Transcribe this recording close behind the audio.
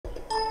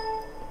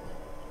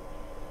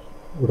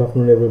Good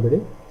afternoon,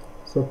 everybody.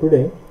 So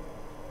today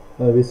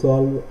we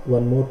solve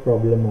one more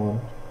problem on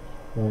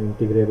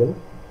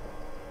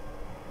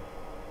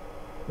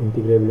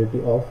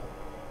integrability of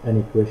an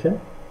equation.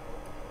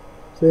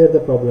 So here the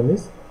problem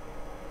is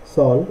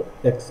solve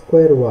x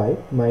square y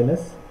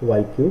minus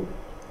y cube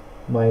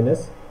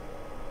minus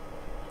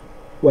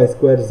y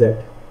square z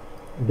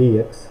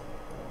dx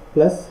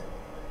plus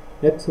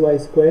xy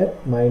square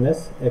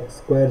minus x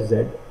square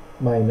z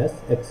minus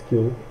x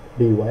cube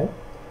dy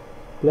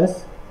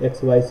plus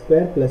xy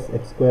square plus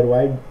x square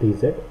y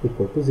dz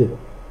equal to 0.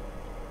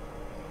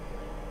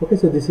 Okay,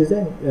 so this is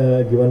a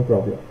given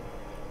problem.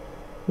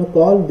 Now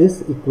call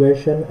this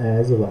equation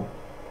as 1.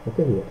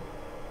 Okay, here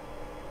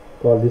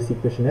call this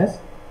equation as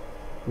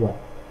 1.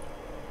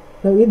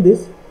 Now in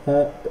this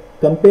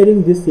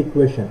comparing this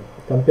equation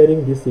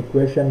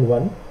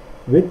 1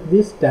 with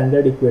the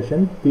standard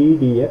equation p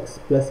dx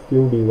plus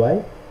q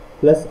dy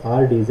plus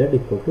r dz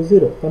equal to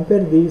 0.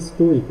 Compare these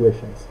two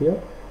equations here.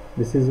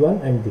 This is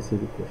one and this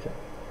is equation.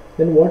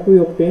 Then what we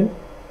obtain,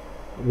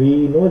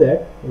 we know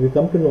that we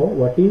come to know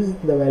what is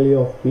the value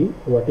of p,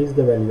 what is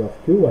the value of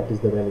q, what is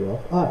the value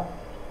of r.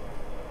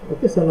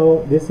 Okay, so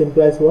now this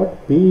implies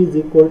what? P is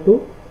equal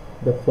to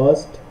the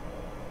first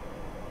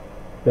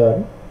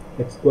term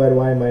x square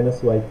y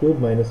minus y cube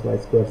minus y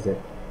square z.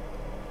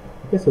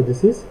 Okay, so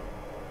this is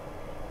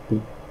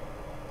p.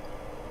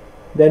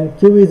 Then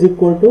q is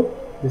equal to,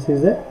 this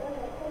is a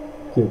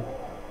q,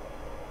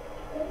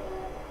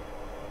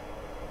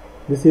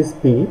 this is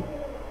p,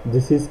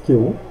 this is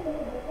q,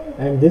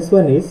 and this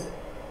one is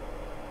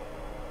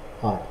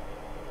r.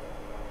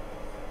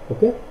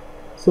 Okay,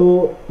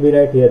 so we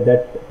write here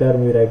that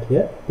term, we write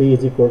here p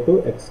is equal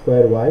to x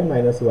square y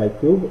minus y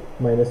cube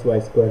minus y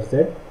square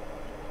z,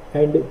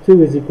 and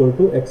q is equal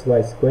to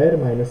xy square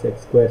minus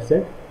x square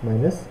z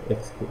minus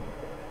x cube.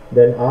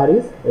 Then r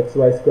is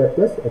xy square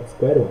plus x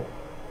square y.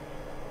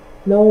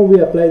 Now we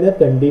apply the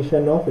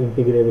condition of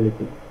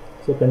integrability.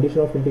 So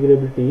condition of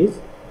integrability is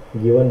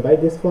given by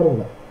this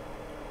formula.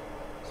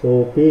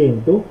 So p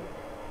into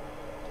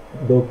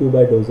dou q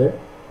by dou z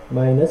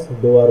minus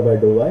dou r by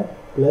dou y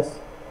plus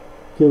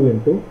q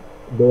into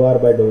dou r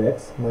by dou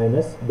x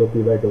minus dou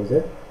p by dou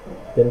z,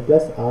 then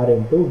plus r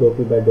into dou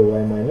p by dou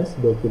y minus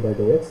dou q by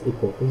dou x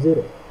equal to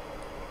 0.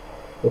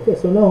 Okay,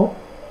 so now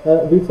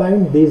we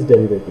find these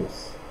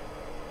derivatives.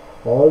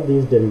 All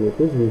these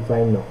derivatives we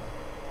find now.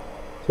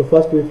 So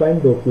first we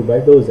find dou q by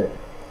dou z.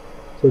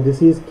 So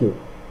this is q.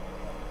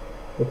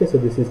 Okay, so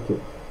this is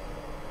q.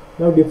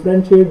 Now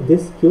differentiate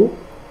this q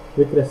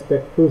with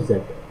respect to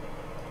z.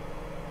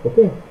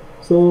 Okay,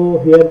 so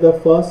here the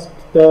first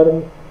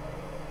term,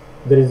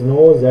 there is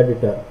no z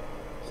term,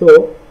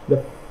 so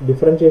the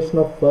differentiation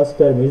of first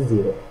term is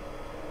 0,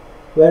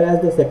 whereas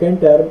the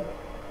second term,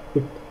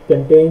 it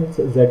contains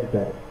z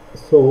term,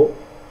 so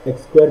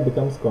x square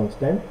becomes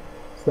constant,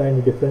 so and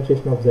the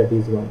differentiation of z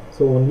is 1,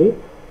 so only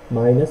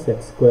minus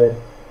x square.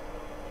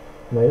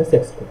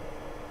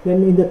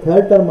 Then in the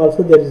third term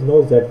also there is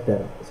no z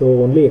term, so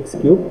only x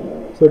cube,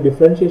 so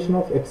differentiation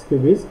of x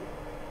cube is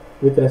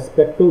with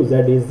respect to z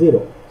is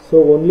 0,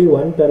 so only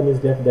one term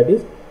is left, that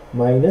is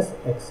minus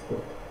x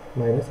square.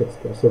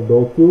 So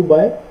dou q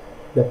by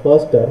the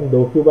first term,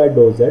 dou q by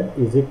dou z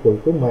is equal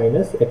to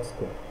minus x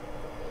square.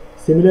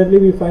 Similarly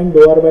we find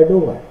dou r by dou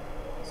y,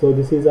 so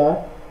this is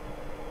r.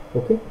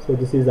 Okay, so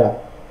this is r.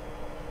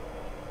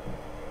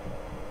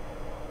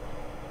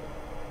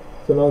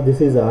 So now this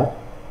is r.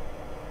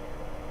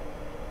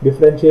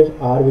 Differentiate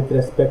r with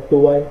respect to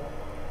y,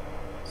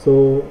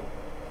 so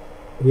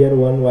here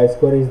one y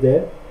square is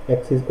there,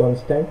 x is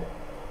constant,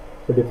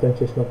 so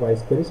differentiation of y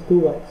square is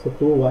 2y, so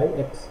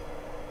 2yx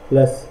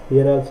plus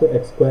here also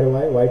x square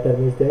y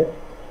term is there,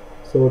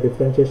 so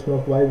differentiation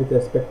of y with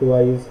respect to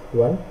y is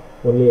 1,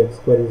 only x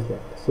square is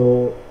left,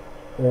 so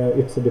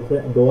it's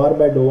different. Dou r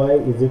by dou y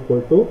is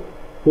equal to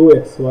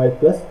 2xy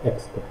plus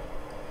x square.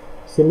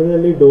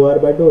 Similarly dou r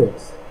by dou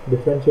x,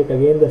 differentiate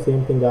again the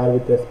same thing, r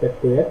with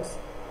respect to x,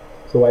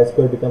 so y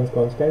square becomes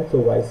constant, so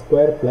y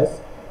square plus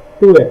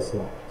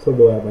 2xy, so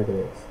dou r by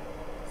dou x.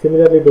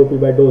 Similarly dou p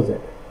by dou z,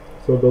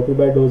 so dou p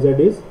by dou z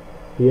is,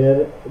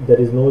 here there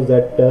is no z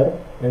term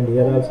and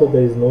here also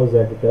there is no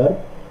z term,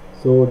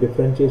 so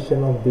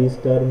differentiation of this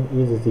term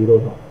is 0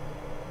 now,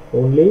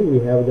 only we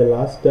have the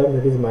last term,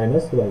 that is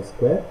minus y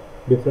square.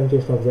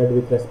 Differentiation of z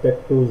with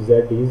respect to z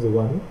is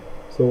 1,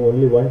 so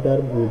only one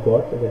term we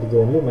got, that is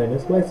only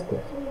minus y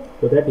square,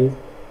 so that is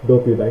dou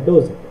p by dou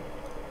z.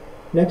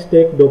 Next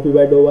take dou p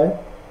by dou y.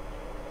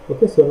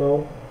 Okay, so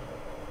now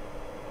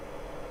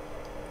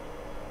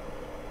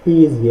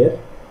p is here.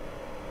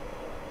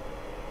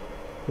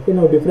 Okay,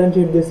 now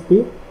differentiate this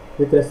p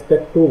with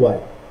respect to y.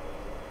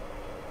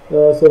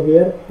 So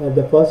here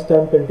the first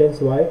term contains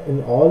y,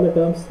 in all the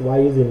terms y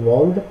is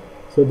involved,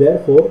 so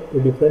therefore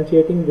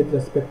differentiating with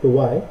respect to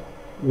y,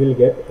 we will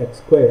get x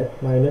square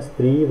minus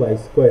 3y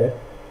square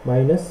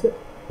minus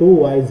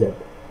 2yz.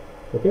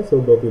 Okay, so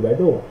dou p by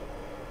dou y.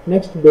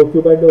 Next dou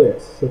q by dou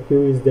x, so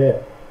q is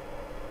there,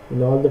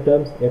 in all the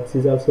terms x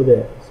is also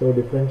there, so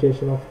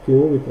differentiation of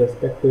q with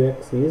respect to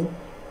x is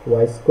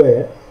y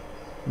square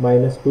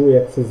minus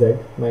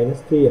 2xz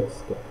minus 3x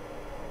square.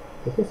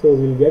 Okay, so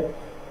we will get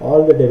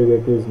all the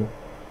derivatives now.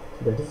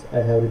 That is, I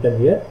have written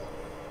here.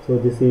 So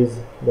this is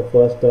the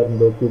first term,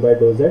 dou q by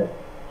dou z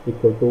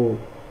equal to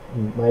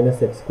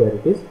minus x square.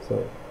 It is,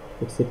 sorry,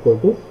 it's equal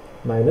to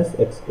minus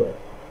x square.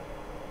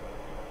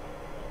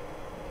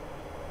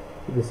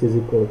 This is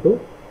equal to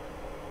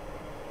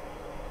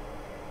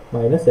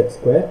minus x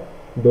square.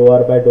 Dou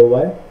r by dou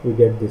y, we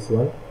get this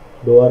one.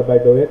 Dou r by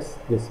dou x,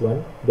 this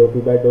one. Dou p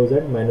by dou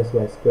z minus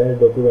y square.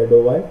 Dou p by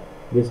dou y,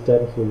 these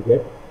terms will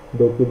get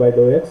dou q by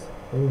dou x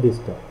and this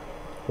term.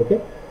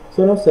 Okay,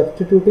 so now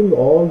substituting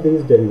all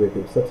these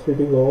derivatives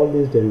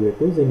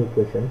in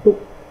equation 2,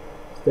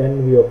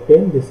 then we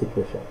obtain this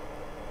equation.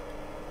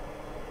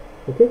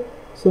 Okay,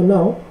 so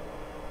now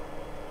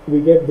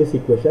we get this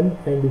equation,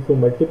 and if you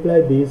multiply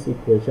these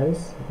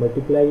equations,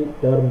 multiply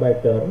term by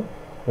term,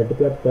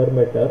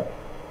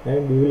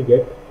 and you will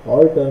get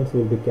all terms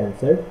will be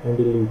cancelled and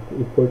it will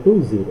equal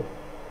to 0.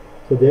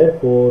 So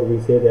therefore we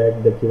say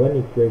that the given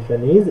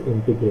equation is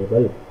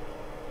integrable.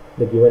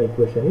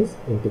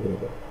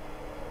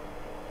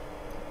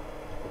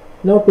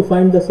 Now to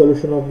find the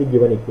solution of the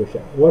given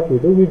equation, what we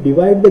do, we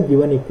divide the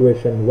given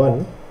equation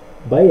 1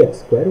 by x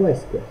square y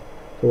square.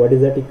 So what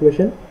is that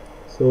equation?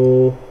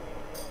 So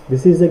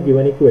this is a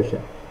given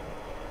equation.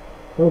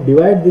 Now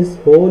divide this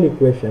whole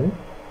equation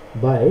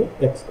by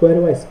x square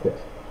y square.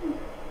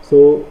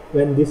 So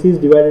when this is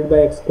divided by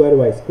x square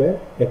y square,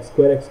 x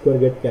square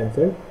get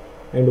cancelled,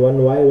 and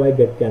 1 y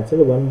get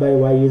cancelled, 1 by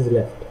y is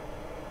left.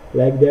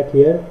 Like that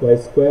here, y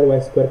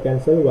square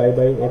cancel, y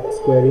by x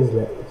square is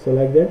left. So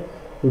like that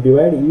we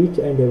divide each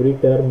and every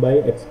term by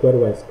x square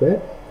y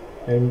square,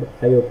 and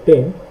I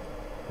obtain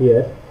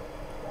here,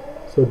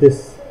 so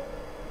this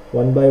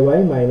 1 by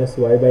y minus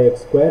y by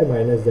x square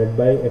minus z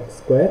by x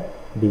square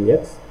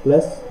dx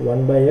plus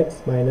 1 by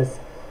x minus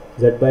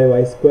z by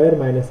y square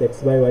minus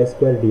x by y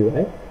square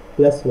dy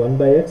plus 1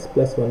 by x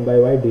plus 1 by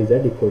y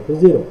dz equal to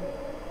 0.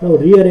 Now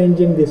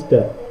rearranging this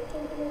term.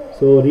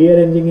 So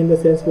rearranging in the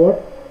sense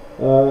what?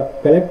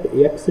 Collect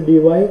x dy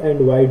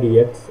and y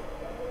dx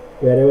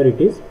wherever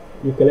it is.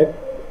 You collect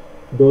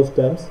those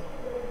terms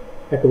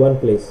at one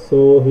place.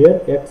 So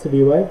here x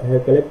dy, I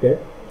have collected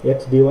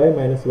x dy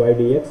minus y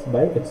dx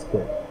by x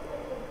square.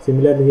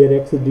 Similarly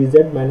here x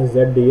dz minus z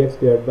dx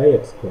divided by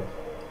x square.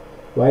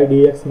 Y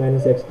dx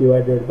minus x dy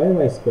divided by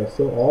y square.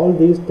 So all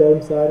these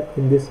terms are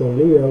in this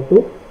only. You have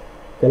to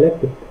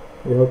collect it.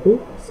 You have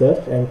to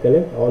search and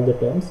collect all the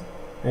terms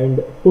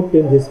and put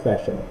in this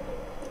fashion.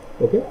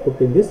 Okay, put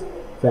in this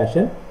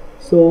fashion.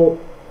 So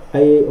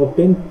I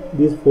obtain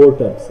these four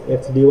terms: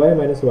 x dy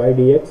minus y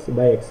dx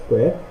by x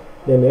square,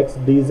 then x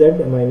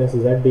dz minus z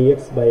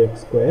dx by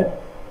x square,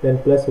 then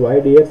plus y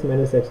dx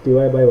minus x dy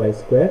by y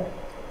square,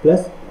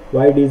 plus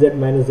y dz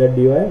minus z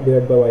dy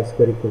divided by y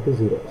square equal to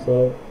 0.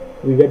 So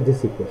we get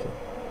this equation.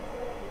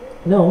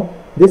 Now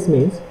this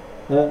means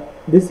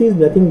this is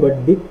nothing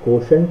but the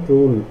quotient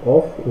rule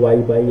of y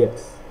by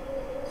x.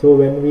 So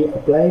when we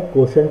apply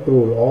quotient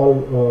rule,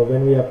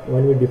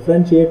 when we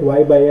differentiate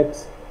y by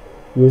x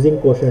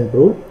using quotient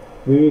rule,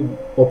 we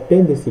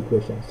obtain this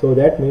equation. So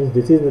that means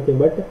this is nothing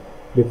but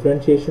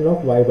differentiation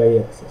of y by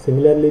x.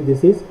 Similarly,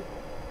 this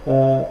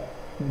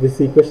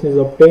equation is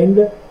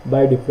obtained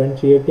by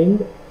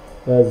differentiating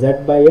z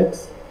by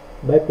x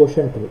by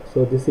quotient rule.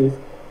 So this is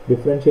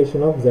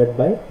differentiation of z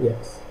by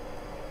x.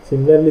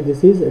 Similarly,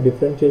 this is a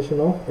differentiation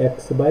of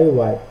x by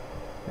y,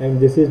 and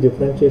this is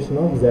differentiation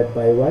of z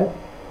by y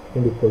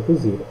and equal to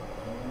 0.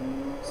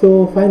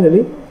 So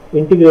finally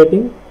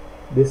integrating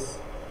this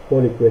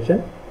whole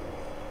equation.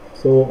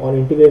 So on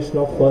integration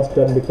of first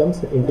term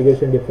becomes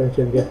integration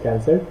differential get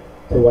cancelled.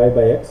 So y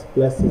by x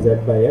plus z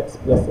by x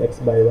plus x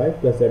by y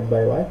plus z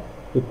by y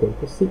equal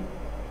to c.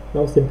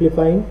 Now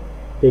simplifying,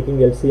 taking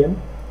LCM,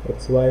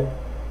 xy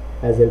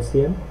as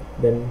LCM,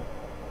 then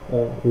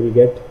we will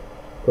get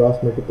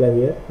cross multiply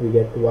here, we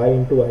get y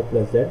into y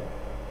plus z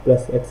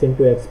plus x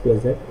into x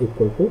plus z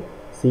equal to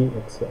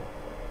cxy.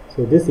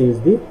 So this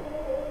is the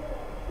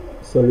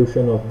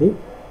solution of the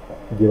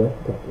given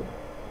problem.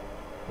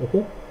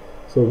 Okay.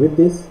 So with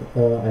this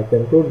I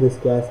conclude this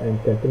class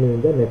and continue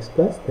in the next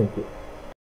class. Thank you.